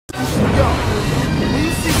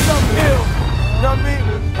know what I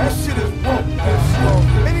mean? That shit is woke.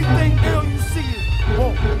 Anything ill you see is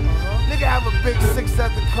woke. Nigga have a big 6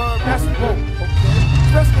 at the curb, that's woke.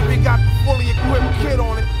 Especially if he got the fully equipped kid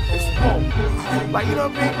on it, it's woke. Like, you know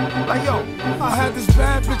what I mean? Like, yo, I had this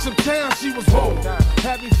bad bitch uptown, she was woke.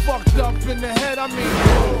 Had me fucked up in the head, I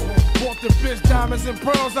mean. Bought the bitch diamonds and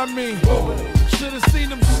pearls, I mean. Should've seen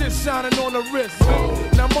them shit shining on the wrist.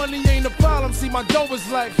 Now money ain't a problem, see my dough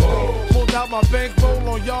is like. Pulled out my bankroll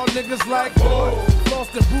on y'all niggas like.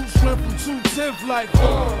 Lost the boot strip from 210th like.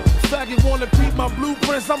 Faggot wanna peep my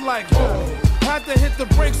blueprints, I'm like. Had to hit the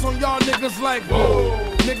brakes on y'all niggas like.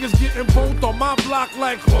 Niggas getting both on my block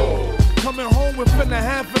like. Coming home within a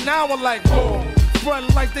half an hour like.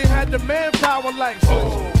 Frontin' like they had the manpower like.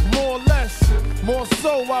 More or less, more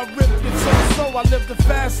so, I rip it so I live the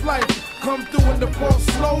fast life. Come through in the port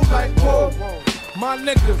slow like whoa. My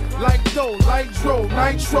niggas like dough, like dro,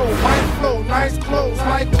 nitro, white flow, nice clothes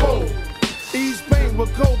like whoa. Ease pain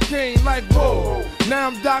with cocaine like whoa. Now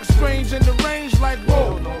I'm Doc Strange in the range like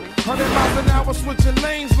whoa. 100 miles an hour switching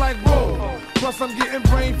lanes like whoa. Plus I'm getting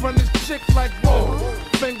brain from this chick like whoa.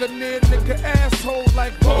 Finger near nigga asshole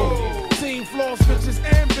like whoa. Team floors bitches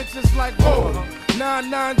and bitches like whoa.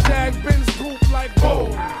 9-9 Jag Benz coupe like whoa.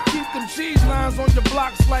 Keep them cheese lines on your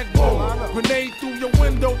blocks like whoa. Grenade through your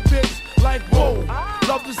window bitch like whoa.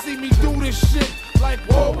 Love to see me do this shit like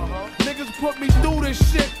whoa. Niggas put me through this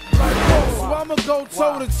shit like whoa. So I'ma go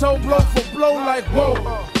toe to toe, blow for blow like whoa.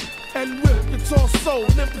 And whip your torso,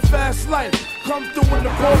 live the fast life. Come through in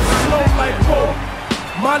the boat slow like whoa.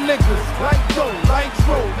 My niggas like dough,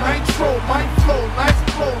 nitro, nitro, my flow, nice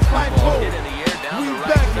clothes like whoa. We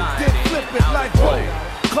back it, then flip it like whoa.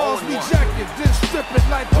 Cars we jacket, then strip it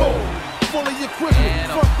like whoa. Fully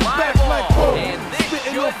equipment, front to back like whoa.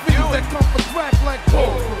 Spitting your feet that come for crack like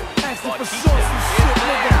whoa. Asking for shorts and shit,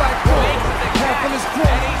 nigga like whoa. Half in his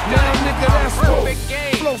quote, now nigga that's whoa.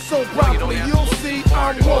 Flow so broccoli, you'll see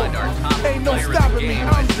I'm whoa. Ain't no stopping me,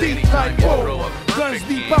 I'm deep like whoa. Guns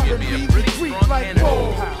be bobbing me, retreat like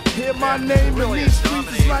whoa. Hear my name in these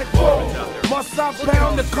streets is like whoa. Must I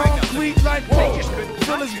pound the concrete like whoa.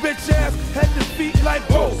 Fill his bitch ass, head to feet like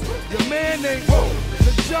whoa. Your man ain't whoa.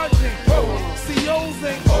 The judge ain't whoa. COs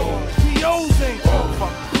ain't whoa. POs ain't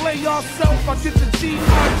whoa. Play yourself, I get the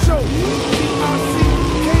G.I. Joe. G.I.C.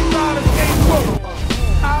 K-Riders ain't whoa.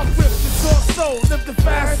 I'll rip the torso, live the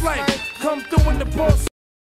fast life. Come through in the port.